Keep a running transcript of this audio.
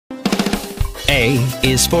A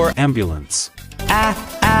is for ambulance,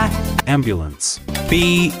 ambulance.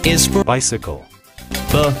 B is for Bicycle,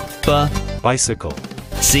 bicycle.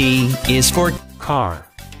 C is for Car,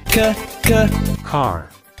 car.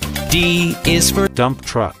 D is for dump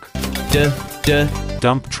truck,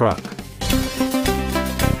 dump truck.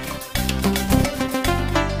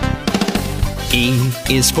 E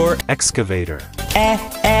is for Excavator,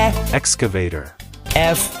 excavator.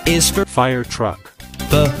 F is for Fire truck,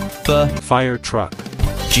 fire truck.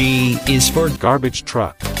 G is for Garbage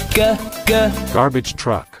truck, garbage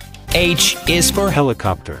truck. H is for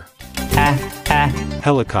Helicopter,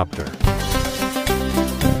 helicopter.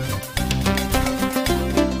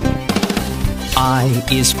 I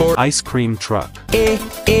is for Ice cream truck,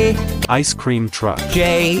 ice cream truck.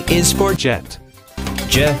 J is for Jet,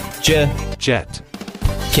 jet.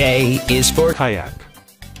 K is for Kayak,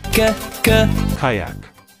 kayak.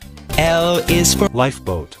 L is for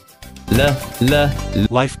Lifeboat,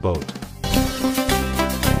 lifeboat.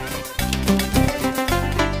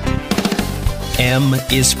 M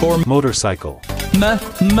is for Motorcycle,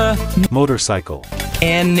 motorcycle.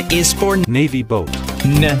 N is for Navy boat,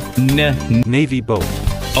 navy boat.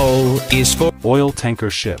 O is for Oil tanker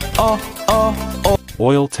ship,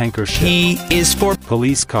 oil tanker ship. P is for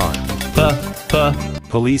Police car,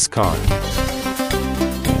 police car.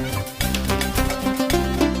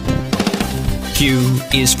 Q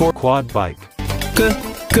is for Quad bike,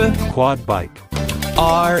 quad bike.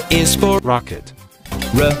 R is for Rocket,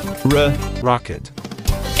 rocket.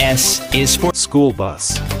 S is for School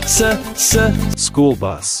bus, school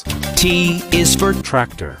bus. T is for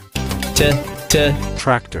Tractor,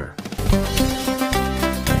 tractor.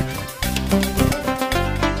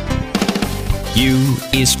 U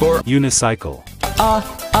is for Unicycle,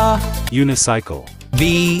 unicycle.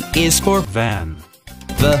 V is for Van,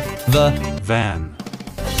 van.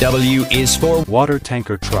 W is for Water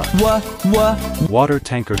tanker truck, water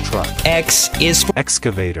tanker truck. X is for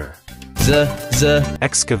Excavator,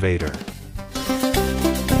 excavator.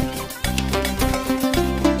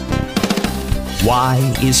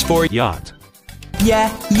 Y is for Yacht,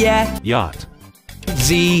 yacht. yacht.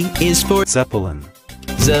 Z is for Zeppelin,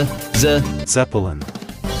 zeppelin.